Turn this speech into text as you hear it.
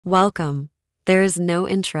Welcome. There is no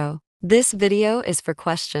intro. This video is for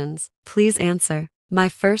questions. Please answer. My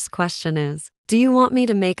first question is, do you want me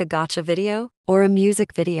to make a gacha video or a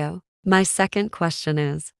music video? My second question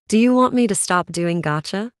is, do you want me to stop doing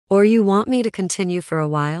gacha or you want me to continue for a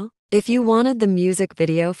while? If you wanted the music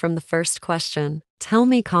video from the first question, tell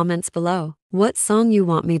me comments below what song you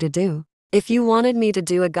want me to do. If you wanted me to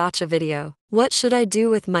do a gacha video, what should I do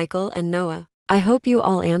with Michael and Noah? I hope you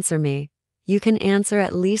all answer me. You can answer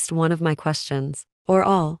at least one of my questions, or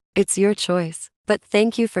all, it's your choice. But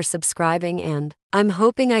thank you for subscribing and I'm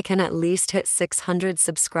hoping I can at least hit 600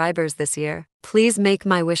 subscribers this year. Please make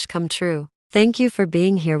my wish come true. Thank you for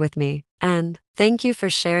being here with me, and thank you for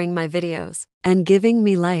sharing my videos and giving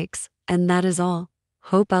me likes, and that is all.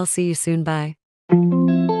 Hope I'll see you soon. Bye.